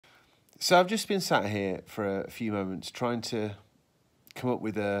So I've just been sat here for a few moments trying to come up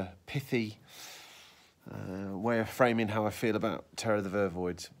with a pithy way of framing how I feel about Terror of the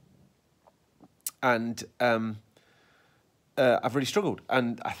Vervoids. And I've really struggled.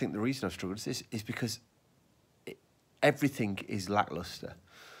 And I think the reason I've struggled is because everything is lacklustre.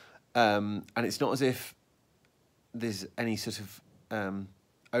 And it's not as if there's any sort of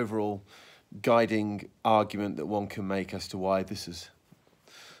overall guiding argument that one can make as to why this is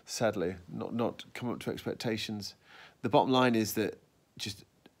sadly not come up to expectations. The bottom line is that just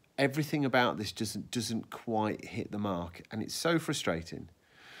everything about this doesn't quite hit the mark, and it's so frustrating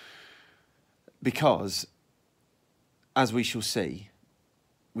because, as we shall see,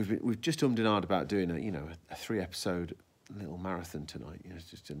 we've just ummed and ahed about doing a 3-episode little marathon tonight,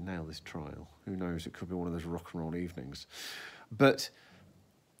 just to nail this trial. Who knows? It could be one of those rock and roll evenings. But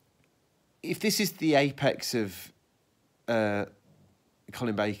if this is the apex of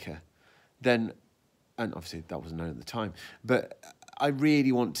Colin Baker, then, and obviously that wasn't known at the time, but I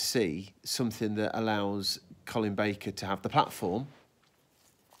really want to see something that allows Colin Baker to have the platform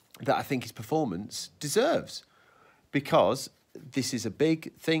that I think his performance deserves, because this is a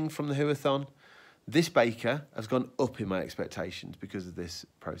big thing from the Whoathon. This Baker has gone up in my expectations because of this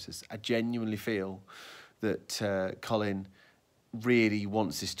process. I genuinely feel that Colin really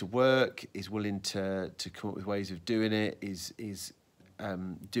wants this to work, is willing to come up with ways of doing it, is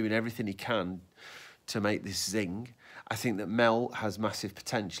doing everything he can to make this zing. I think that Mel has massive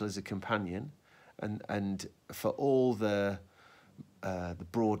potential as a companion, and for all the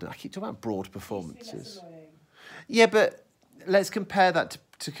broad, I keep talking about broad performances. Yeah, but let's compare that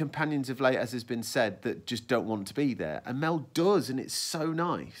to companions of late, as has been said, that just don't want to be there. And Mel does, and it's so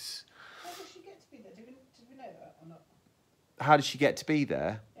nice. How does she get to be there? Did we know that or not? How did she get to be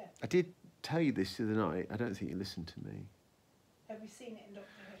there? Yeah. I did tell you this the other night. I don't think you listened to me. Have we seen it in Doctor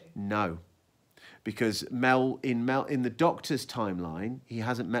Who? No. Because Mel in the Doctor's timeline, he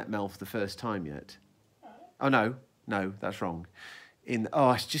hasn't met Mel for the first time yet. Right. Oh, no, that's wrong.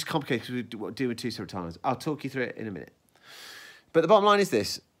 It's just complicated because we're doing 2 separate timelines. I'll talk you through it in a minute. But the bottom line is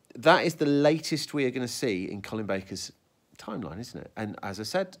this. That is the latest we are going to see in Colin Baker's timeline, isn't it? And as I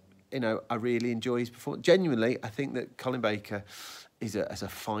said, I really enjoy his performance. Genuinely, I think that Colin Baker is a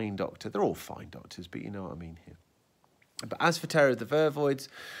fine Doctor. They're all fine Doctors, but you know what I mean here. But as for Terror of the Vervoids,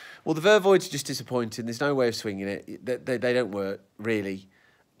 well, the Vervoids are just disappointing. There's no way of swinging it. They don't work, really.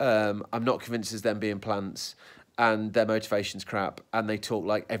 I'm not convinced as them being plants, and their motivation's crap, and they talk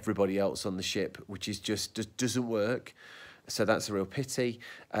like everybody else on the ship, which is just doesn't work. So that's a real pity.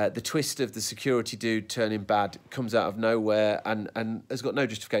 The twist of the security dude turning bad comes out of nowhere and has got no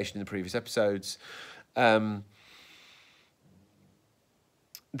justification in the previous episodes. The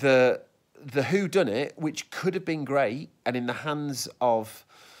whodunit, which could have been great, and in the hands of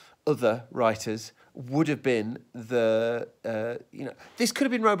other writers, would have been this could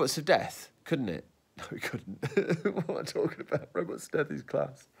have been Robots of Death, couldn't it? No, it couldn't. What am I talking about? Robots of Death is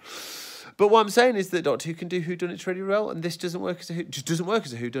class. But what I'm saying is that Doctor Who can do whodunits really well, and this doesn't work as a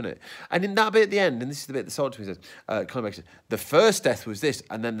whodunit. And in that bit at the end, and this is the bit that sold to me, says, Colin Baker said, the first death was this,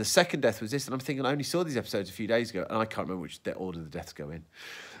 and then the second death was this, and I'm thinking, I only saw these episodes a few days ago, and I can't remember which order the deaths go in.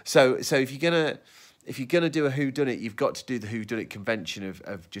 So if you're gonna do a whodunit, you've got to do the whodunit convention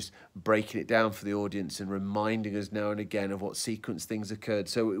of just breaking it down for the audience and reminding us now and again of what sequence things occurred,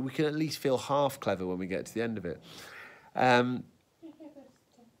 so we can at least feel half clever when we get to the end of it.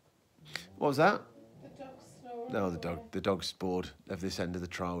 What was that? The dog's snoring. No, the dog's bored of this end of the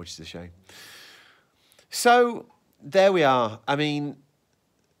trial, which is a shame. So there we are. I mean,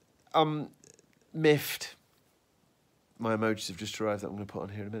 I'm miffed. My emojis have just arrived that I'm going to put on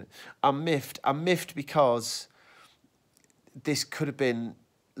here in a minute. I'm miffed. I'm miffed because this could have been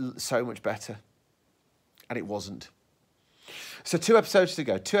so much better, and it wasn't. So 2 episodes to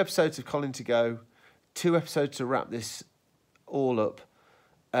go. 2 episodes of Colin to go. 2 episodes to wrap this all up.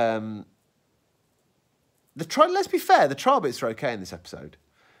 Let's be fair, the trial bits are okay in this episode.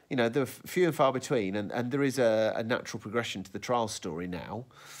 They're few and far between, and there is a natural progression to the trial story now.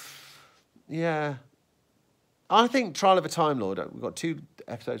 Yeah. I think Trial of a Time Lord, we've got 2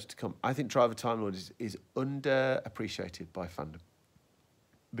 episodes to come, I think Trial of a Time Lord is underappreciated by fandom,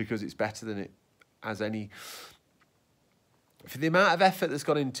 because it's better than it has any... For the amount of effort that's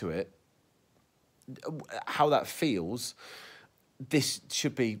gone into it, how that feels... This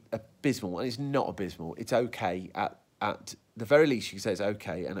should be abysmal, and it's not abysmal. It's okay. At the very least, you can say it's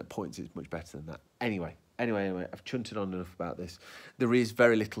okay, and at points it's much better than that. Anyway, I've chunted on enough about this. There is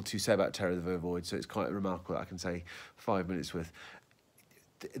very little to say about Terror of the Vervoid, so it's quite remarkable that I can say 5 minutes worth.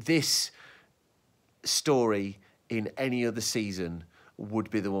 This story in any other season would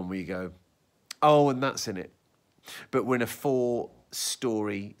be the one where you go, oh, and that's in it. But we're in a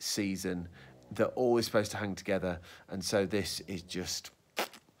 4-story season. They're always supposed to hang together. And so this is just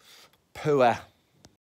poor.